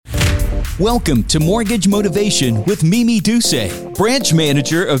Welcome to Mortgage Motivation with Mimi Duce, branch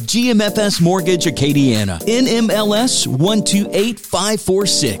manager of GMFS Mortgage Acadiana, NMLS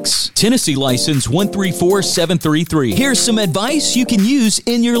 128546, Tennessee license 134733. Here's some advice you can use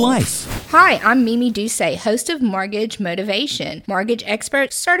in your life. Hi, I'm Mimi Duce, host of Mortgage Motivation, mortgage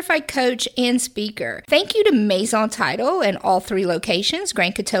expert, certified coach, and speaker. Thank you to Maison Title and all three locations,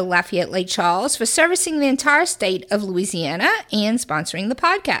 Grand Coteau, Lafayette, Lake Charles, for servicing the entire state of Louisiana and sponsoring the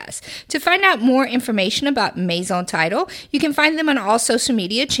podcast. To find out more information about Maison Title, you can find them on all social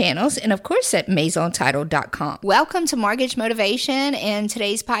media channels and, of course, at MaisonTitle.com. Welcome to Mortgage Motivation, and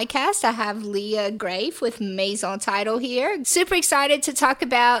today's podcast, I have Leah Grafe with Maison Title here. Super excited to talk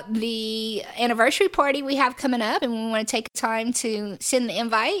about the anniversary party we have coming up, and we want to take time to send the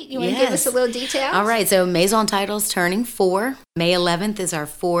invite. You want to give us a little detail? All right, so Maison Title's turning 4. May 11th is our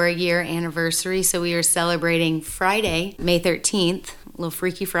 4-year anniversary, so we are celebrating Friday, May 13th. Little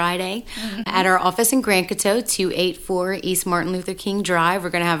Freaky Friday, at our office in Grand Coteau, 284 East Martin Luther King Drive. We're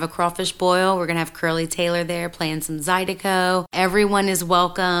going to have a crawfish boil. We're going to have Curly Taylor there playing some Zydeco. Everyone is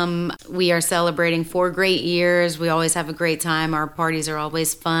welcome. We are celebrating 4 great years. We always have a great time. Our parties are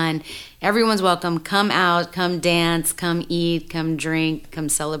always fun. Everyone's welcome. Come out, come dance, come eat, come drink, come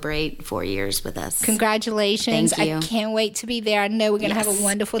celebrate 4 years with us. Congratulations. Thank you. I can't wait to be there. I know we're going to have a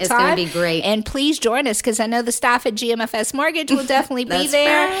wonderful time. It's going to be great. And please join us, because I know the staff at GMFS Mortgage will definitely be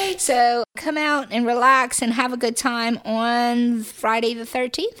there. Right. So come out and relax and have a good time on Friday the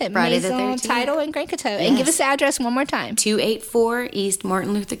 13th at Maison Title in Grand Coteau. Yes. And give us the address one more time. 284 East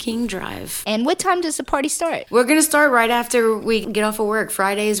Martin Luther King Drive. And what time does the party start? We're going to start right after we get off of work.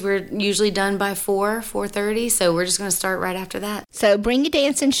 Fridays, we're usually done by 4:30, so we're just going to start right after that. So bring your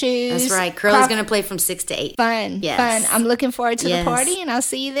dancing shoes. That's right. Curly's going to play from 6 to 8. Fun. I'm looking forward to the party, and I'll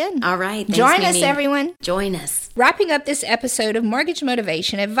see you then. All right. Thanks, Join Mimi. us, everyone. Join us. Wrapping up this episode of Mortgage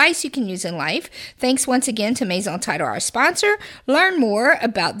Motivation, advice you can use in life. Thanks once again to Maison Title, our sponsor. Learn more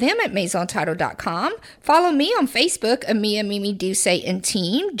about them at MaisonTitle.com. Follow me on Facebook, Amia Mimi Duce and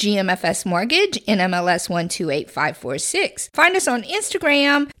Team, GMFS Mortgage, NMLS 128546. Find us on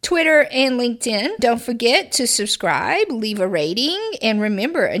Instagram, Twitter, and LinkedIn. Don't forget to subscribe, leave a rating, and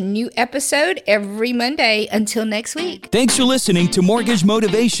remember, a new episode every Monday. Until next week. Thanks for listening to Mortgage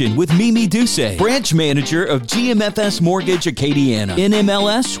Motivation with Mimi Duce, branch manager of GMFS Mortgage Acadiana,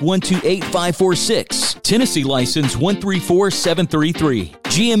 NMLS 128546, Tennessee license 134733,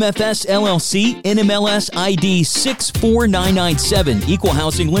 GMFS LLC, NMLS ID 64997, equal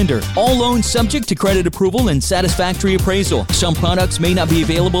housing lender. All loans subject to credit approval and satisfactory appraisal. Some products may not be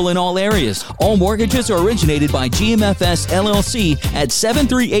available in all areas. All mortgages are originated by GMFS LLC at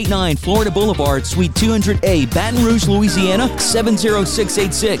 7389 Florida Boulevard, Suite 200A, Baton Rouge, Louisiana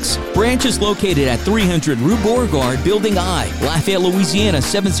 70686. Branch is located at 300 Rue Beauregard, Building I, Lafayette, Louisiana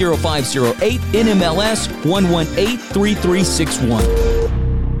 70508, NMLS 1183361.